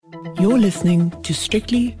You're listening to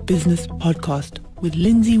Strictly Business Podcast with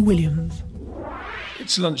Lindsay Williams.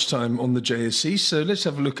 It's lunchtime on the JSE, so let's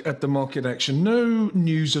have a look at the market action. No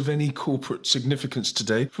news of any corporate significance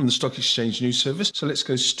today from the Stock Exchange News Service, so let's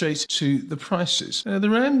go straight to the prices. The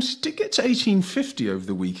Rand did get to 18.50 over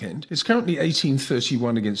the weekend. It's currently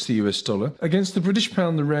 18.31 against the US dollar. Against the British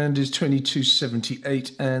pound, the Rand is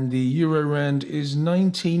 22.78 and the Euro Rand is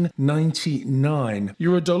 19.99.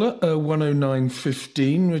 Euro dollar,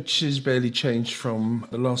 109.15, which is barely changed from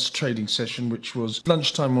the last trading session, which was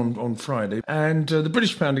lunchtime on Friday. And the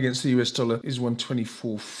British pound against the US dollar is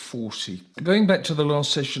 124.40. Going back to the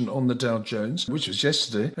last session on the Dow Jones, which was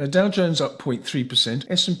yesterday, Dow Jones up 0.3%,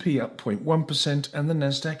 S&P up 0.1%, and the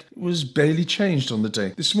Nasdaq was barely changed on the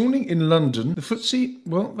day. This morning in London, the FTSE,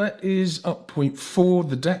 well, that is up 0.4%,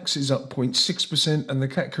 the DAX is up 0.6%, and the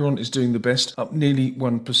CAC Quarante is doing the best, up nearly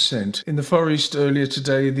 1%. In the Far East earlier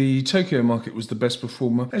today, the Tokyo market was the best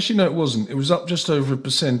performer. Actually, no, it wasn't. It was up just over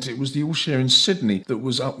 1%. It was the all-share in Sydney that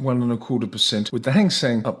was up 1.25%, with the Hang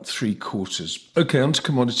Seng up 0.75%. Okay, on to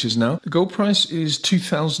commodities now. The gold price is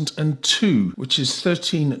 $2,002, which is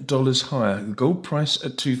 $13 higher. The gold price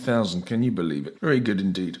at $2,000. Can you believe it? Very good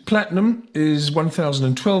indeed. Platinum is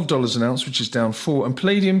 $1,012 an ounce, which is down 4, and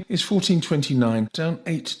palladium is $14.29, down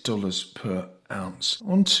 $8 per ounce.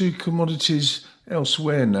 On to commodities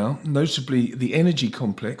elsewhere now, notably the energy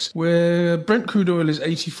complex, where Brent crude oil is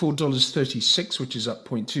 $84.36, which is up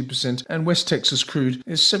 0.2%, and West Texas crude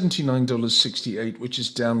is $79.68, which is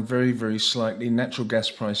down very, very slightly. Natural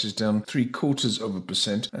gas price is down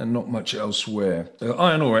 0.75%, and not much elsewhere.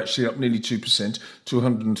 Iron ore actually up nearly 2% to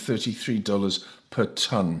 $133 per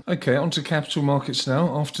tonne. Okay, on to capital markets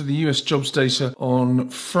now. After the US jobs data on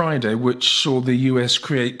Friday, which saw the US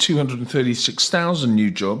create 236,000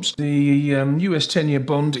 new jobs, the US 10-year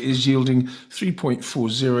bond is yielding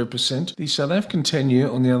 3.40%. The South African 10-year,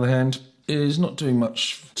 on the other hand, is not doing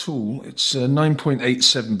much at all. It's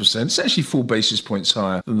 9.87%. It's actually 4 basis points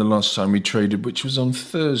higher than the last time we traded, which was on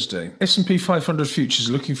Thursday. S&P 500 futures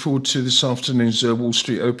looking forward to this afternoon's Wall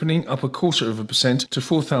Street opening, up 0.25% to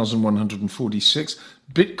 4,146.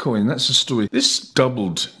 Bitcoin, that's the story. This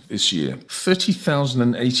doubled this year.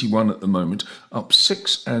 30,081 at the moment, up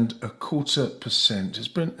 6.25%. It's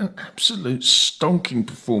been an absolute stonking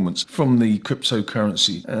performance from the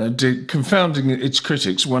cryptocurrency, confounding its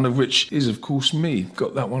critics, one of which is, of course, me.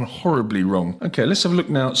 Got that one horribly wrong. Okay, let's have a look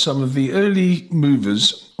now at some of the early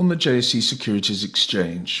movers on the JSE Securities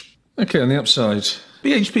Exchange. Okay, on the upside,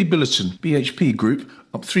 BHP Billiton, BHP Group,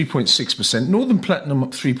 up 3.6%. Northern Platinum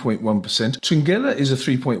up 3.1%. Thungela is a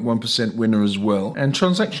 3.1% winner as well. And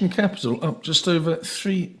Transaction Capital up just over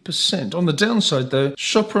 3%. On the downside though,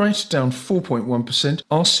 ShopRite down 4.1%.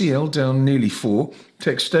 RCL down nearly 4%.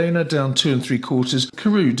 Textana down 2.75%,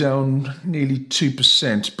 Karoo down nearly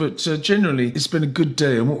 2%. But generally, it's been a good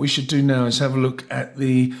day. And what we should do now is have a look at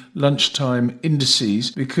the lunchtime indices,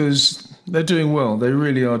 because they're doing well. They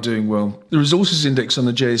really are doing well. The resources index on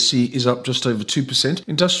the JSE is up just over 2%.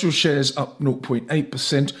 Industrial shares up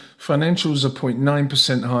 0.8%. Financials are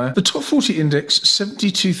 0.9% higher. The top 40 index,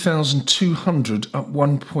 72,200, up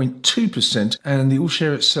 1.2%. And the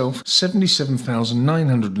all-share itself,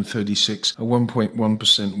 77,936, a 1.1%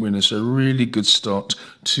 winner. So a really good start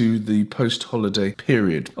to the post-holiday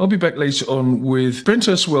period. I'll be back later on with Brent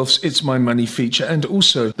Wealth's It's My Money feature, and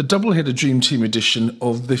also the double-header Dream Team edition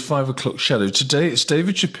of the 5 o'clock shadow. Today it's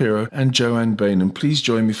David Shapiro and Joanne Bain, and please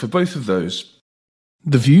join me for both of those.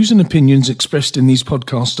 The views and opinions expressed in these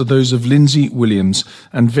podcasts are those of Lindsay Williams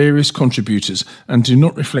and various contributors, and do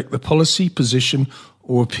not reflect the policy, position,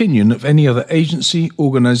 or opinion of any other agency,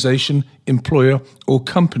 organisation, employer, or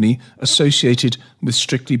company associated with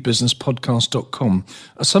strictlybusinesspodcast.com.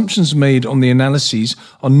 Assumptions made on the analyses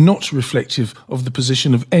are not reflective of the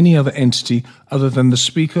position of any other entity other than the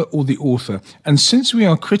speaker or the author. And since we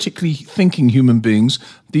are critically thinking human beings,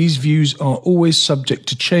 these views are always subject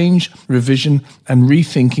to change, revision, and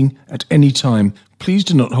rethinking at any time. Please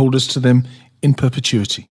do not hold us to them in perpetuity.